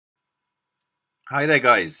Hi there,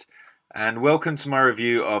 guys, and welcome to my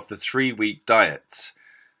review of the 3 week diet.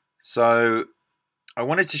 So, I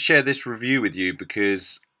wanted to share this review with you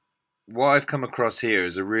because what I've come across here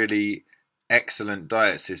is a really excellent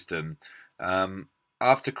diet system. Um,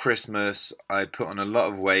 After Christmas, I put on a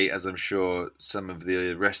lot of weight, as I'm sure some of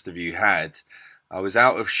the rest of you had. I was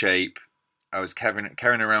out of shape. I was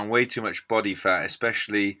carrying around way too much body fat,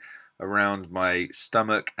 especially around my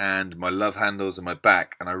stomach and my love handles and my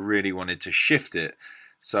back, and I really wanted to shift it.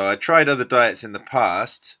 So I tried other diets in the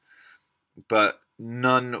past, but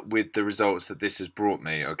none with the results that this has brought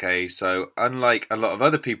me. Okay, so unlike a lot of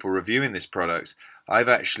other people reviewing this product, I've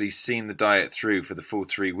actually seen the diet through for the full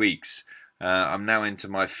 3 weeks. I'm now into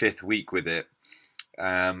my fifth week with it.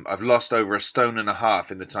 I've lost over 1.5 stone in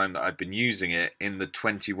the time that I've been using it in the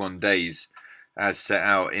 21 days as set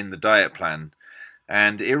out in the diet plan,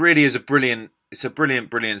 and it really is a brilliant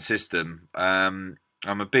system. I'm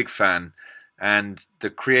a big fan, and the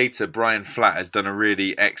creator Brian Flatt has done a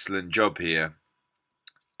really excellent job here.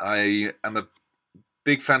 I am a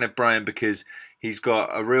big fan of Brian because he's got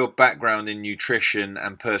a real background in nutrition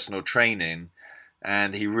and personal training,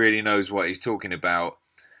 and he really knows what he's talking about.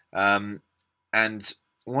 And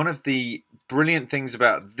one of the brilliant things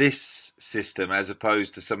about this system, as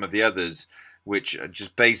opposed to some of the others, which are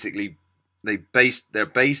just basically they're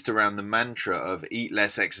based around the mantra of eat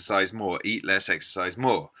less, exercise more, eat less, exercise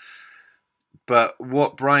more. But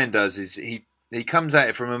what Brian does is he comes at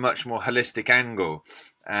it from a much more holistic angle,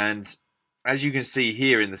 and as you can see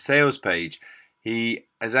here in the sales page, he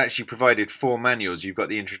has actually provided 4 manuals. You've got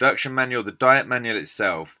the introduction manual, the diet manual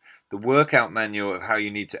itself, the workout manual of how you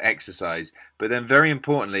need to exercise, but then very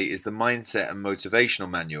importantly is the mindset and motivational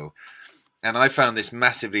manual. And I found this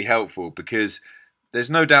massively helpful because there's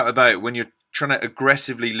no doubt about it, when you're trying to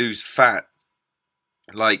aggressively lose fat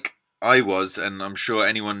like I was, and I'm sure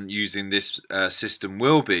anyone using this system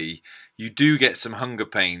will be, you do get some hunger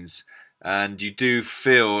pains, and you do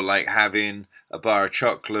feel like having a bar of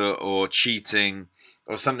chocolate or cheating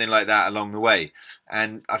or something like that along the way.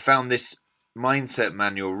 And I found this mindset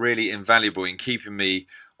manual really invaluable in keeping me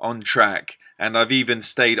on track, and I've even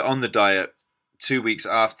stayed on the diet 2 weeks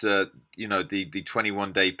after the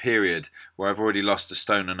 21-day period where I've already lost 1.5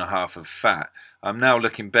 stone of fat. I'm now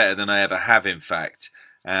looking better than I ever have, in fact.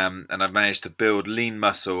 And I've managed to build lean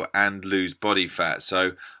muscle and lose body fat,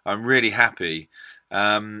 so I'm really happy.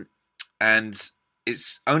 And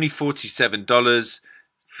it's only $47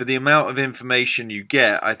 for the amount of information you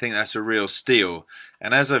get. I think that's a real steal.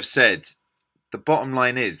 And as I've said, the bottom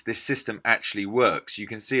line is this system actually works. You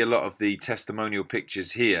can see a lot of the testimonial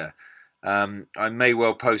pictures here. I may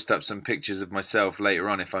well post up some pictures of myself later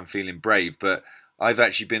on if I'm feeling brave, but I've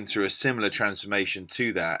actually been through a similar transformation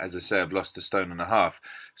to that. As I say, I've lost 1.5 stone.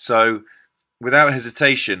 So without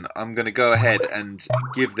hesitation, I'm going to go ahead and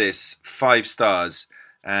give this 5 stars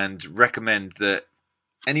and recommend that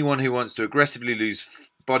anyone who wants to aggressively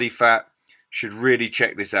lose body fat should really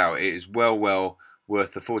check this out. It is well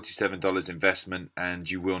worth the $47 investment,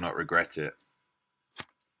 and you will not regret it.